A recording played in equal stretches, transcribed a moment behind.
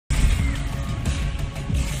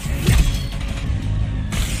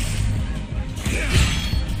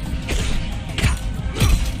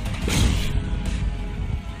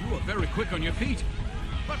on your feet.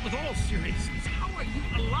 But with all seriousness, how are you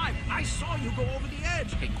alive? I saw you go over the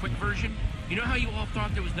edge. Okay, quick version. You know how you all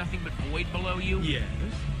thought there was nothing but void below you? Yes?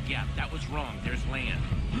 Yeah, that was wrong. There's land.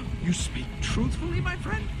 You speak truthfully, my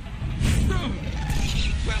friend? Well,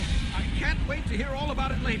 I can't wait to hear all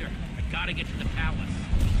about it later. I gotta get to the palace.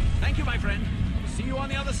 Thank you, my friend. See you on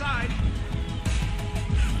the other side.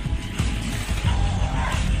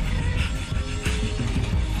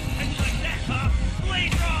 Things like that, huh?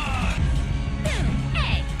 Blade rod!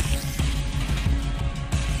 Hey!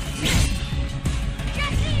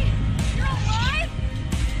 Jesse! You're alive?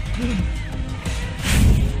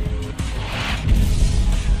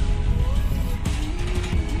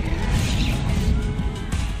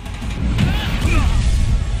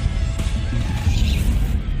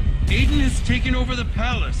 Aiden has taken over the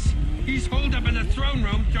palace. He's holed up in the throne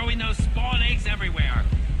room, throwing those spawn eggs everywhere.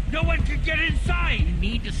 No one can get inside! You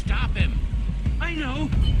need to stop him. I know.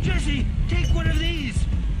 Jesse, take one of these.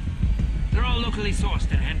 They're all locally sourced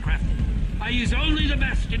and handcrafted. I use only the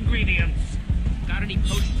best ingredients. Got any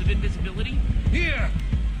potions of invisibility? Here!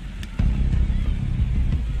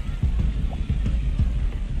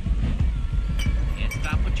 Can't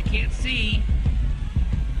stop what you can't see.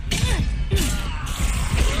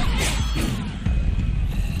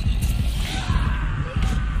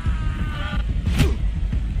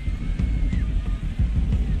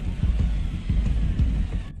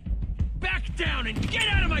 Back down and get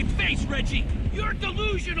out of my face, Reggie! You're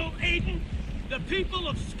delusional, Aiden! The people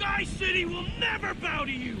of Sky City will never bow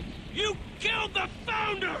to you! You killed the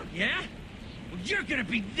founder! Yeah? Well, you're gonna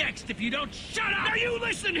be next if you don't shut up! Now you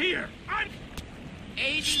listen here!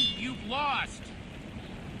 Aiden, you've lost.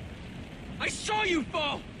 I saw you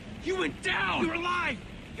fall! You went down! You're alive!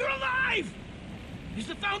 You're alive! Is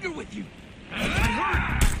the founder with you?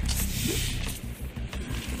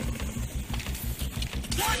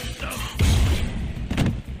 What the?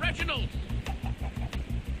 Reginald!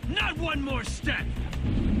 Not one more step!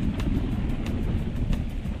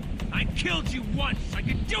 I killed you once! I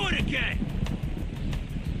can do it again!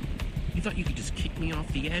 You thought you could just kick me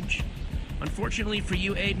off the edge? Unfortunately for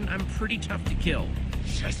you, Aiden, I'm pretty tough to kill.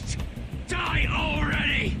 Just die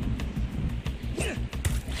already!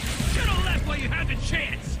 Should've left while you had the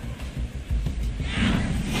chance!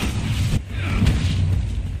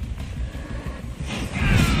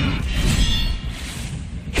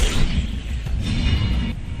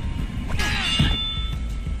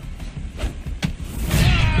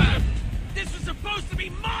 This was supposed to be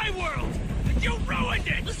my world! And you ruined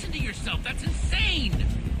it! Listen to yourself, that's insane!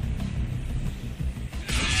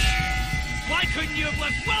 Why couldn't you have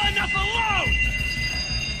left well enough alone?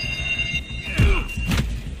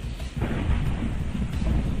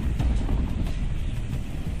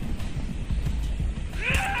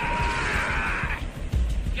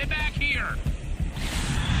 Get back here!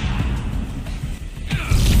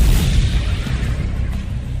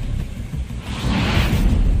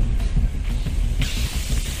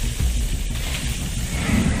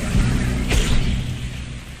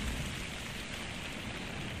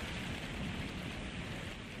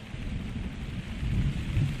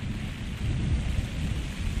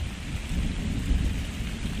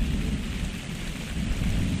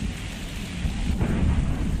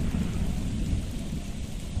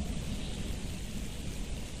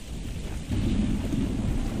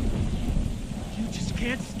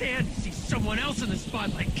 Can't stand to see someone else in the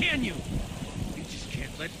spotlight, can you? You just can't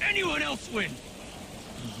let anyone else win.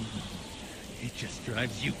 It just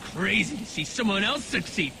drives you crazy to see someone else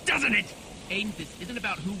succeed, doesn't it? Aiden, this isn't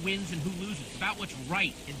about who wins and who loses. It's about what's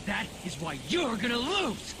right. And that is why you're gonna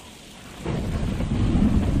lose.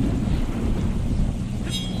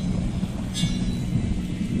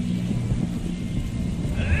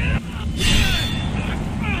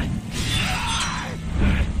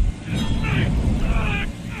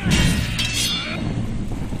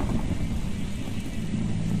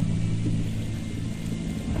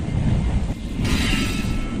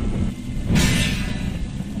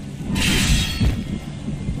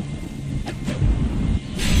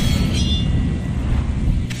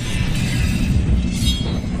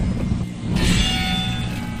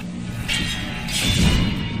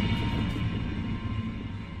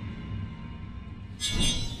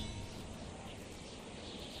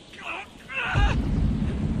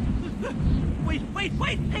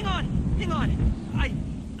 Wait, hang on.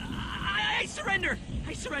 I surrender.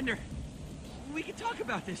 I surrender. We can talk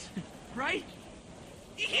about this, right?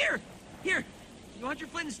 Here. You want your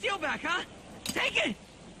flint and steel back, huh? Take it.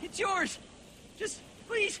 It's yours. Just,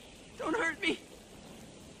 please, don't hurt me.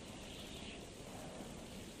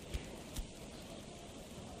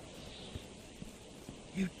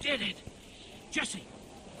 You did it. Jesse,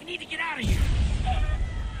 we need to get out of here.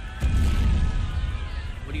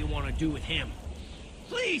 What do you want to do with him?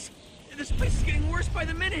 Please! This place is getting worse by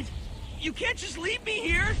the minute. You can't just leave me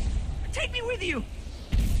here. Take me with you.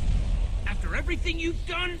 After everything you've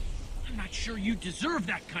done, I'm not sure you deserve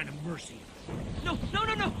that kind of mercy. No.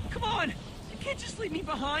 Come on. You can't just leave me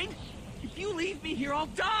behind. If you leave me here, I'll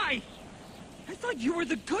die. I thought you were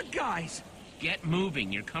the good guys. Get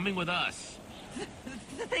moving. You're coming with us.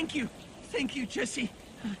 Thank you. Thank you, Jesse.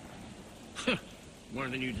 More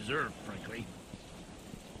than you deserve, frankly.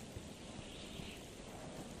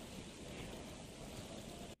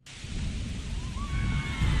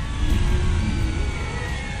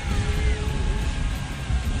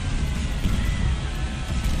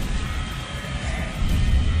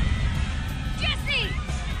 Jesse!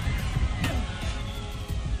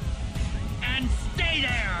 And stay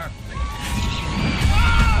there!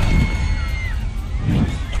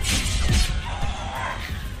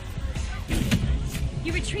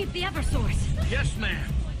 You retrieved the Eversource. Yes,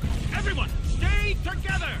 ma'am. Everyone, stay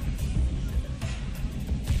together!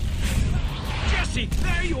 Jesse,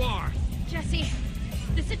 there you are! Jesse,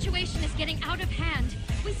 the situation is getting out of hand.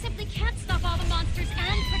 We simply can't stop all the monsters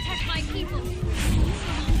and protect my people. The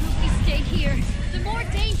longer we stay here, the more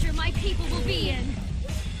danger my people will be in.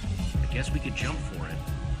 I guess we could jump for it.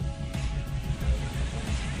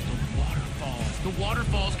 The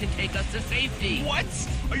waterfalls can take us to safety. What?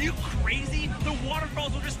 Are you crazy? The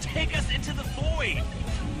waterfalls will just take us into the void.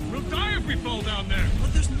 We'll die if we fall down there.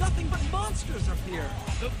 But there's nothing but monsters up here.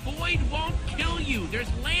 The void won't kill you.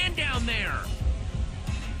 There's land down there.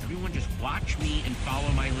 Everyone just watch me and follow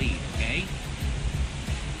my lead, okay?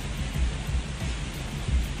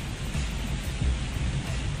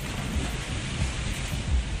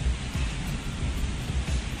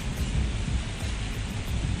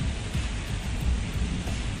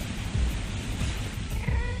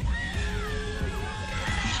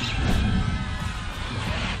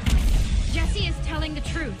 Jesse is telling the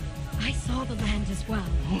truth. I saw the land as well.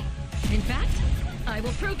 In fact, I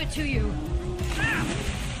will prove it to you.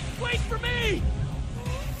 Wait for me!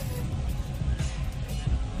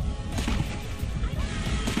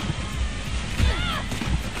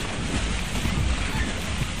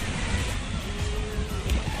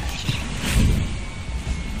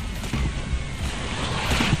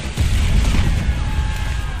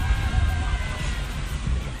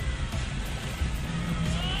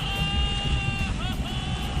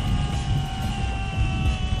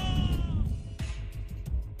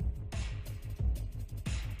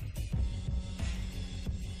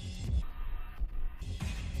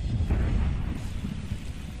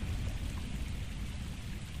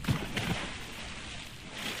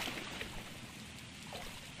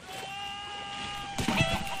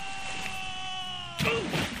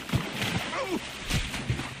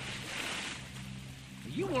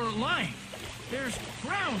 You weren't lying. There's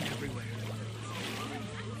ground everywhere.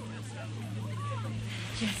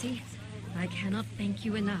 Jesse, I cannot thank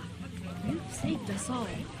you enough. You've saved us all.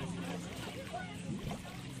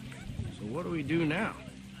 So what do we do now?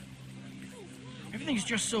 Everything's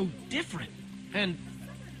just so different and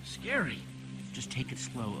scary. Just take it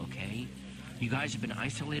slow, okay? You guys have been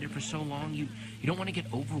isolated for so long, you don't want to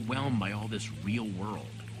get overwhelmed by all this real world.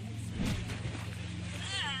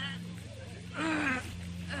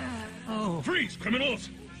 Oh. Freeze, criminals!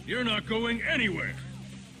 You're not going anywhere.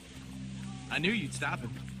 I knew you'd stop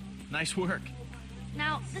him. Nice work.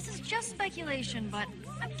 Now, this is just speculation, but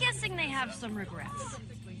I'm guessing they have some regrets.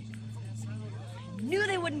 Knew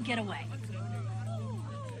they wouldn't get away.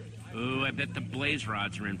 Ooh, I bet the blaze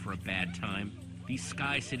rods are in for a bad time. These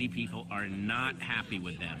Sky City people are not happy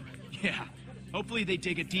with them. Yeah. Hopefully they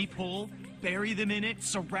dig a deep hole, bury them in it,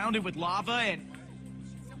 surround it with lava, and...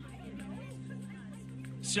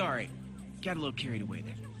 Sorry. Got a little carried away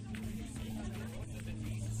there.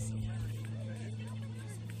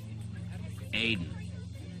 Aiden.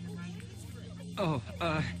 Oh,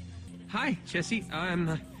 hi, Jesse.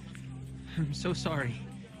 I'm so sorry.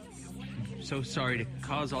 I'm so sorry to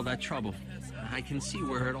cause all that trouble. I can see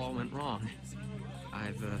where it all went wrong.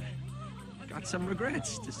 I've, got some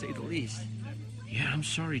regrets, to say the least. Yeah, I'm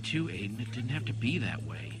sorry too, Aiden. It didn't have to be that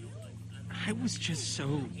way. I was just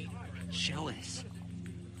so jealous,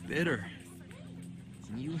 bitter.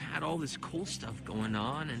 You had all this cool stuff going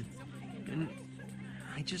on, and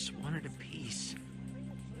I just wanted a piece.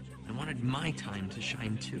 I wanted my time to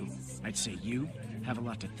shine too. I'd say you have a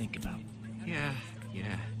lot to think about. Yeah,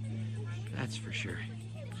 that's for sure.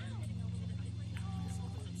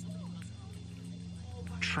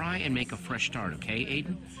 Try and make a fresh start, okay,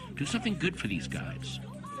 Aiden? Do something good for these guys.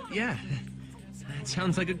 Yeah, that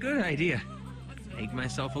sounds like a good idea. make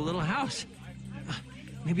myself a little house.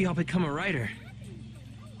 Maybe I'll become a writer.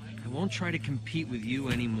 I won't try to compete with you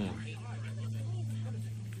anymore.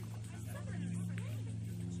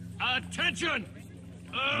 Attention!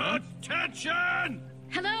 Attention!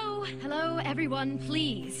 Hello, everyone,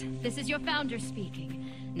 please. This is your founder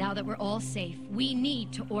speaking. Now that we're all safe, we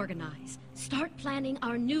need to organize. Start planning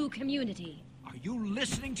our new community. Are you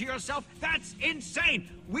listening to yourself? That's insane!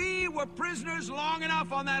 We were prisoners long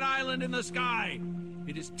enough on that island in the sky.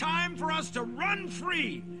 It is time for us to run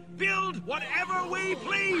free. Build whatever we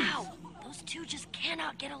please. Wow, those two just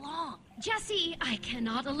cannot get along. Jesse, I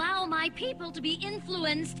cannot allow my people to be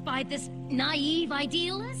influenced by this naive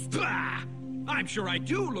idealist. Bah! I'm sure I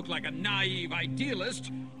do look like a naive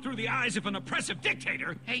idealist through the eyes of an oppressive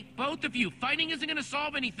dictator. Hey, both of you, fighting isn't gonna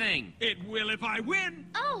solve anything. It will if I win.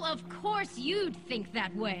 Oh, of course you'd think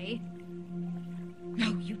that way.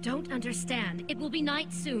 No, you don't understand. It will be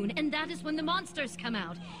night soon, and that is when the monsters come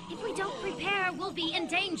out. If we don't prepare, we'll be in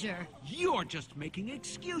danger. You're just making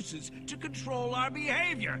excuses to control our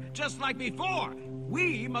behavior, just like before.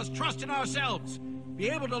 We must trust in ourselves, be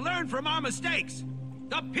able to learn from our mistakes.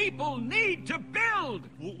 The people need to build!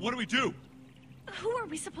 What do we do? Who are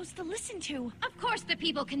we supposed to listen to? Of course the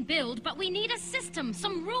people can build, but we need a system,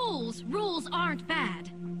 some rules. Rules aren't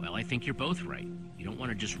bad. Well, I think you're both right. You don't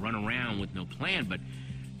want to just run around with no plan, but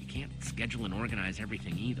you can't schedule and organize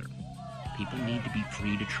everything either. People need to be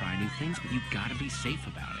free to try new things, but you've got to be safe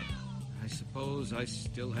about it. I suppose I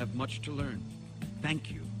still have much to learn.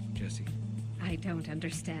 Thank you, Jesse. I don't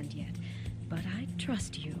understand yet, but I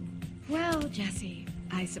trust you. Well, Jesse,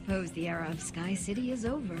 I suppose the era of Sky City is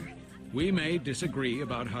over. We may disagree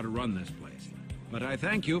about how to run this place, but I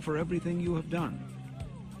thank you for everything you have done.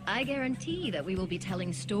 I guarantee that we will be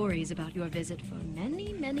telling stories about your visit for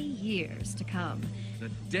many, many years to come. The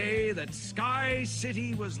day that Sky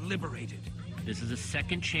City was liberated. This is a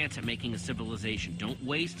second chance at making a civilization. Don't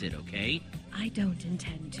waste it, okay? I don't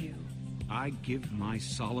intend to. I give my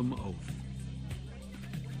solemn oath.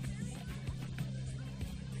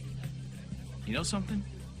 You know something?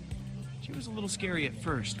 She was a little scary at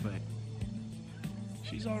first, but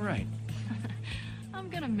she's all right. I'm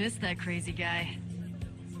gonna miss that crazy guy.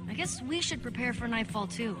 I guess we should prepare for nightfall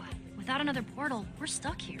too. Without another portal, we're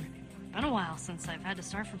stuck here. Been a while since I've had to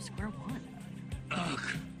start from square one. Ugh.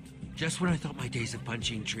 Just when I thought my days of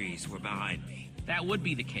punching trees were behind me. That would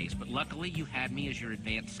be the case, but luckily you had me as your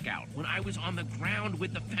advanced scout when I was on the ground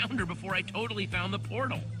with the founder before I totally found the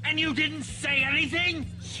portal. And you didn't say anything?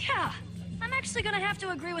 Yeah, I'm actually gonna have to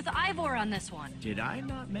agree with Ivor on this one. Did I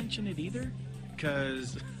not mention it either?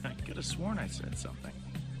 Because I could have sworn I said something.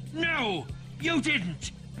 No, you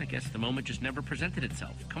didn't. I guess the moment just never presented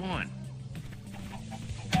itself. Come on.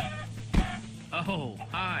 Oh,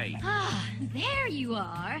 hi. Ah, there you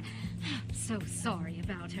are. I'm so sorry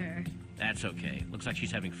about her. That's okay. Looks like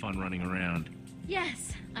she's having fun running around.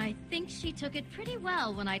 Yes, I think she took it pretty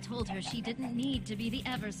well when I told her she didn't need to be the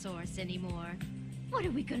Eversource anymore. What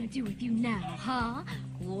are we gonna do with you now, huh?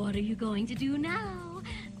 What are you going to do now?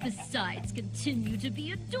 Besides, continue to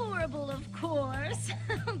be adorable, of course.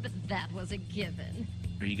 But that was a given.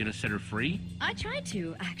 Are you gonna set her free? I tried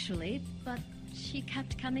to, actually, but she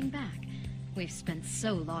kept coming back. We've spent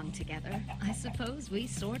so long together, I suppose we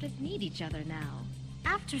sort of need each other now.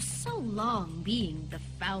 After so long being the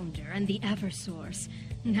founder and the Eversource,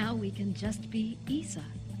 now we can just be Isa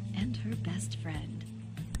and her best friend,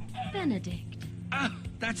 Benedict. Ah,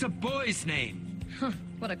 that's a boy's name. Huh,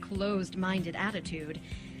 what a closed-minded attitude.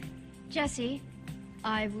 Jesse,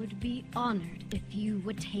 I would be honored if you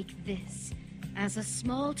would take this as a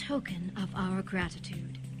small token of our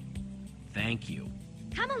gratitude. Thank you.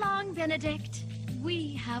 Come along, Benedict.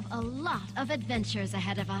 We have a lot of adventures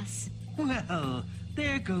ahead of us. Well,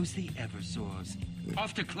 there goes the Eversource.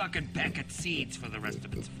 Off to cluck and peck at seeds for the rest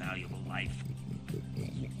of its valuable life.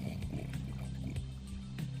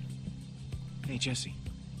 Hey, Jesse.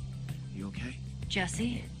 You okay?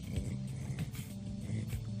 Jesse?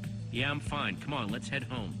 Yeah, I'm fine. Come on, let's head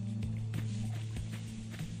home.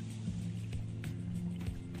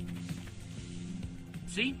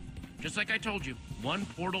 See? Just like I told you. One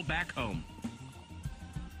portal back home.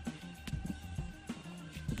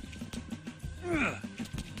 Ugh.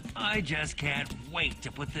 I just can't wait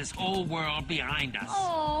to put this whole world behind us.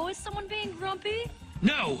 Oh, is someone being grumpy?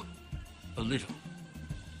 No! A little.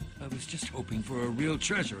 I was just hoping for a real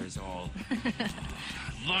treasure is all.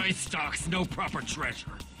 Livestock's no proper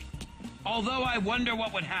treasure. Although I wonder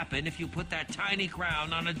what would happen if you put that tiny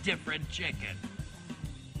crown on a different chicken.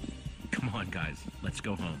 Come on, guys. Let's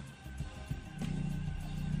go home.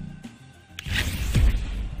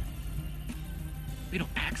 We know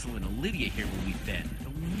Axel and Olivia here where we've been.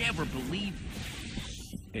 They'll never believe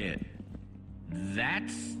it.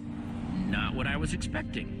 That's not what I was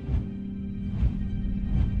expecting.